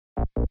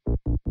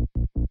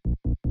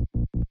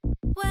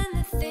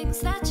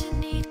things that you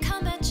need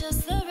come at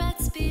just the right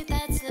speed.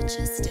 That's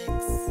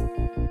logistics.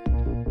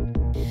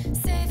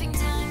 Saving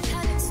time,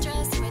 cutting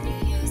stress when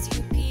you use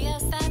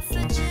UPS. That's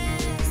logistics.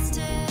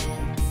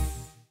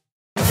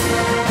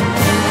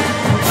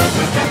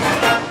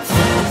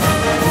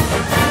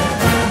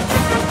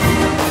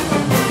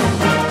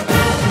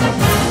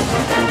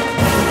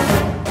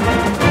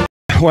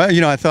 Well,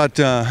 you know, I thought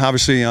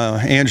obviously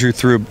Andrew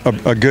threw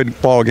a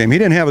good ball game. He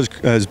didn't have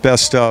his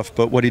best stuff,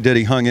 but what he did,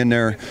 he hung in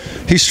there.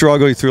 He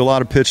struggled. He threw a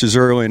lot of pitches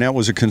early, and that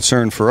was a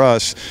concern for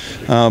us.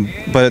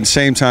 But at the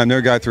same time,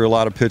 their guy threw a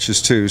lot of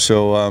pitches too.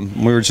 So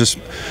we were just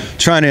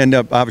trying to end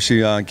up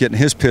obviously getting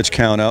his pitch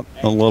count up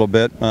a little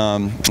bit.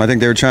 I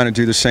think they were trying to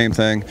do the same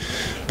thing.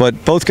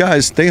 But both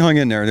guys, they hung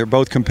in there. They're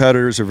both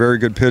competitors. They're very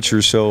good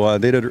pitchers. So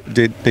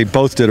they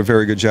both did a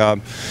very good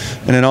job.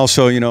 And then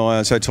also, you know,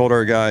 as I told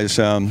our guys,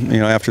 you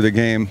know, after the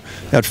game,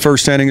 that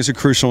first inning is a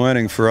crucial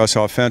inning for us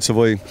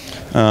offensively.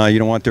 You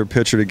don't want their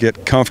pitcher to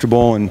get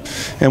comfortable,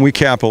 and we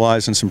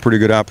capitalized on some pretty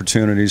good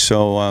opportunities.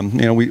 So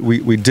you know,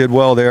 we did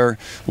well there. A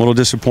little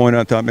disappointed.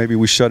 I thought maybe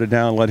we shut it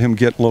down, let him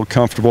get a little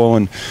comfortable,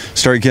 and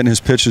started getting his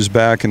pitches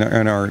back, and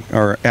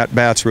our at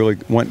bats really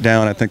went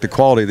down. I think the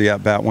quality of the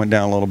at bat went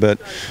down a little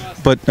bit,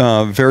 but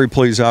very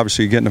pleased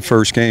obviously getting the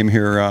first game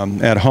here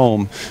at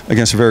home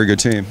against a very good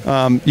team.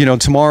 You know,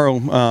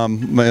 tomorrow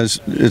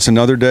it's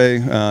another day,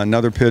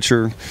 another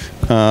pitcher.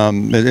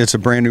 It's a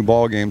brand new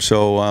ball game,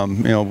 so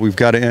you know, we've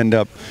got to end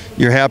up.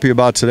 You're happy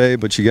about today,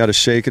 but you got to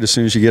shake it as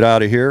soon as you get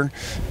out of here,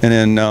 and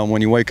then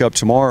when you wake up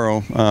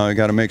tomorrow, you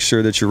got to make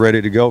sure that you're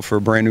ready to go for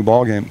a brand new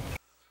ball game.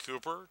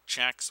 Cooper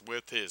checks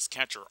with his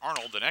catcher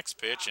Arnold the next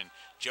pitch, and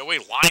Joey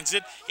lines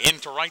it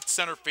into right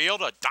center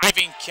field. A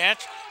diving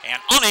catch, and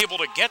unable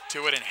to get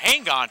to it and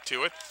hang on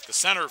to it, the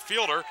center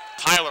fielder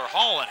Tyler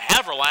Hall, and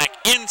Haverlack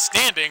in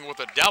standing with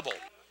a double.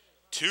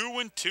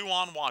 2-2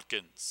 on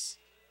Watkins.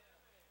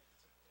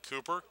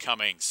 Cooper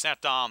coming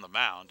set on the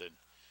mound, and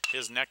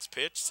his next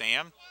pitch,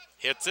 Sam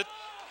hits it,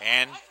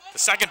 and the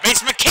second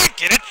baseman can't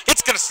get it.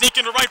 It's going to sneak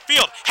into right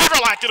field.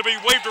 Haverlack going to be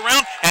waved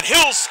around, and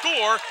he'll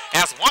score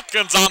as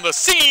Watkins on the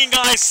seeing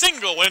eye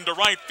single into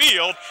right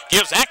field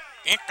gives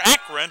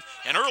Akron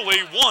an early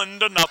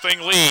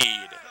 1-0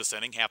 lead. This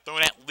inning have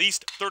thrown at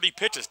least 30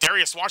 pitches.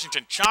 Darius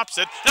Washington chops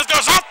it. This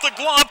goes off the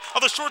glove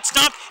of the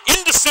shortstop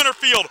into center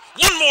field.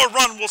 One more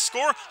run will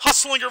score.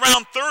 Hustling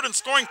around third and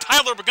scoring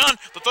Tyler Begun.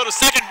 The throw to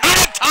second. Not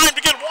in time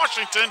to get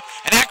Washington.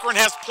 And Akron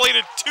has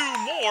plated two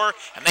more.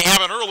 And they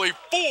have an early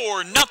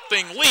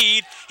 4-0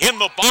 lead in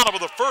the bottom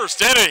of the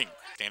first inning.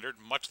 Standard,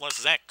 much less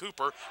Zach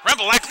Cooper.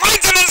 Rembolak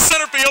lines it into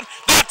center field.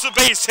 That's a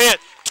base hit.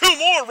 Two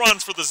more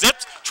runs for the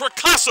Zips.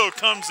 Tricasso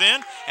comes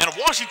in, and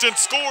Washington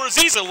scores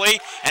easily,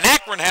 and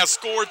Akron has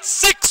scored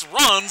 6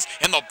 runs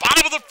in the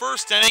bottom of the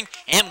first inning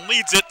and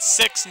leads it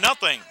 6-0.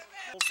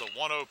 The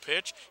 1-0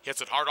 pitch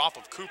hits it hard off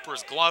of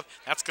Cooper's glove.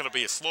 That's going to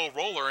be a slow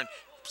roller, and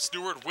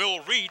Stewart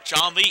will reach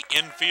on the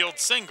infield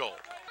single.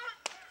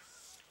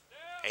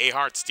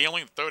 Ahart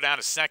stealing the throw down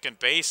to second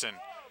base, and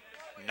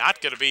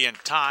not going to be in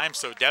time,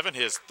 so Devin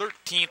his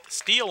 13th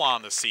steal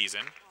on the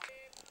season.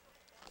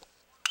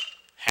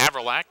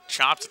 Haverlack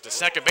chops it to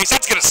second base.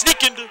 That's going to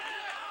sneak into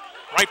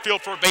right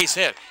field for a base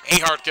hit.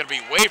 Ahart going to be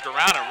waved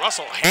around, and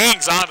Russell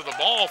hangs onto the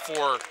ball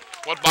for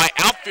what by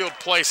outfield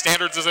play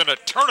standards is an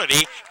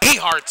eternity.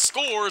 Ahart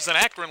scores, and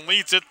Akron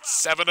leads it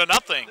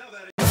 7-0.